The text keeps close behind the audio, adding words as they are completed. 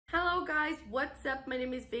Hello guys, what's up? My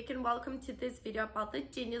name is Vic and welcome to this video about the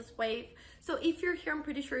Genius Wave. So if you're here, I'm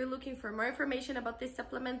pretty sure you're looking for more information about this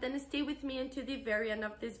supplement, then stay with me until the very end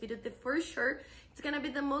of this video. For sure, it's gonna be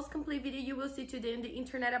the most complete video you will see today on the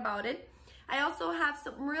internet about it. I also have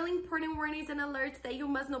some really important warnings and alerts that you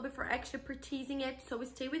must know before actually purchasing it, so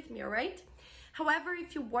stay with me, alright? However,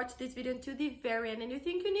 if you watch this video until the very end and you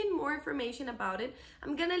think you need more information about it,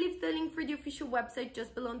 I'm gonna leave the link for the official website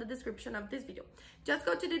just below in the description of this video. Just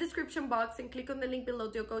go to the description box and click on the link below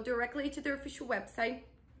to go directly to their official website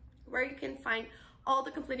where you can find all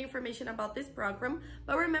the complete information about this program.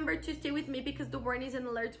 But remember to stay with me because the warnings and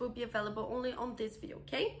alerts will be available only on this video,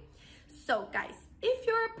 okay? So guys, if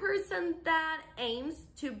you're a person that aims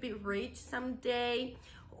to be rich someday,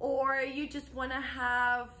 or you just want to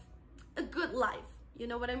have a good life, you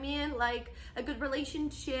know what I mean, like a good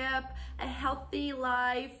relationship, a healthy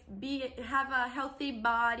life, have a healthy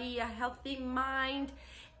body, a healthy mind,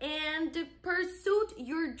 and to pursue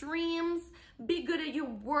your dreams, be good at your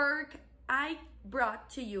work, I brought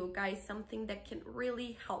to you guys something that can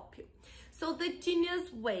really help you. So the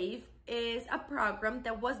Genius Wave is a program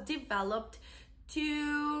that was developed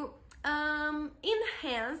to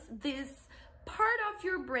enhance this part of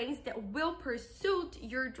your brains that will pursue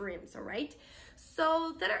your dreams, all right?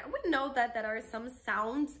 So we know that there are some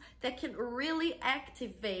sounds that can really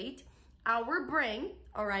activate our brain,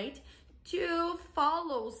 all right, to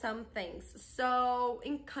follow some things. So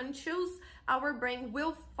in conscious, our brain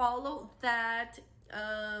will follow that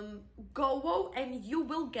goal and you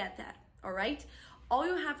will get that, all right? All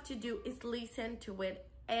you have to do is listen to it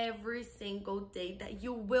every single day, that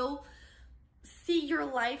you will see your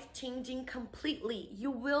life changing completely.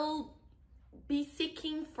 You will be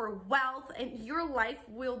seeking for wealth and your life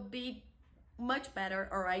will be much better,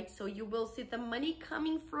 all right? So you will see the money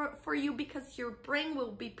coming for you because your brain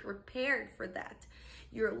will be prepared for that.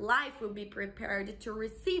 Your life will be prepared to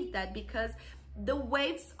receive that because the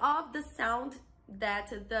waves of the sound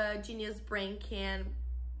that the Genius brain can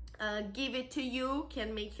give it to you,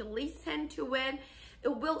 can make you listen to it.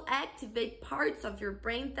 It will activate parts of your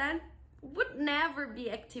brain that would never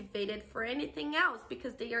be activated for anything else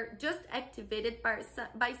because they are just activated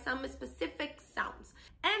by some specific sounds.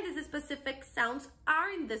 And these specific sounds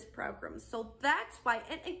are in this program. So that's why,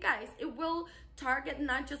 and guys, it will target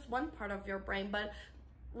not just one part of your brain, but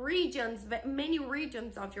regions, many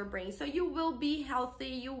regions of your brain. So you will be healthy,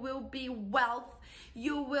 you will be wealth,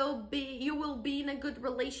 you will be in a good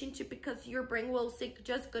relationship because your brain will seek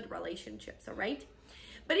just good relationships, all right?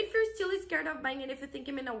 But if you're still scared of buying it, if you think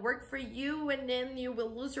it may not work for you and then you will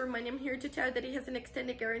lose your money, I'm here to tell you that it has an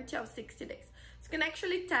extended guarantee of 60 days. So you can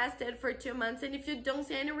actually test it for 2 months, and if you don't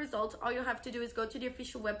see any results, all you have to do is go to the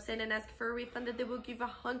official website and ask for a refund, that they will give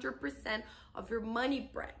 100% of your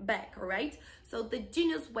money back, all right? So the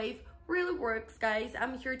Genius Wave really works, guys.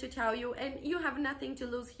 I'm here to tell you, and you have nothing to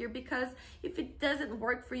lose here, because if it doesn't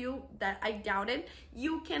work for you, that I doubt it,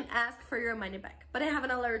 you can ask for your money back. But I have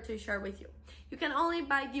an alert to share with you. You can only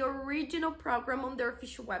buy the original program on their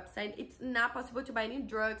official website. It's not possible to buy any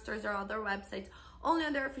drugstores or other websites, only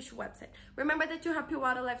on their official website. Remember that to help you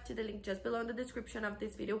out, I left you the link just below in the description of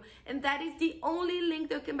this video, and that is the only link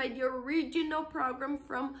that you can buy the original program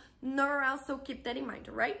from, nowhere else, so keep that in mind,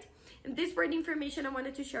 all right? And this were the information I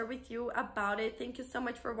wanted to share with you about it. Thank you so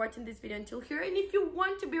much for watching this video until here. And if you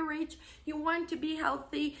want to be rich, you want to be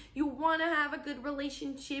healthy, you want to have a good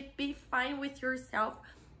relationship, be fine with yourself,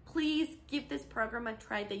 please give this program a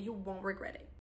try, that you won't regret it.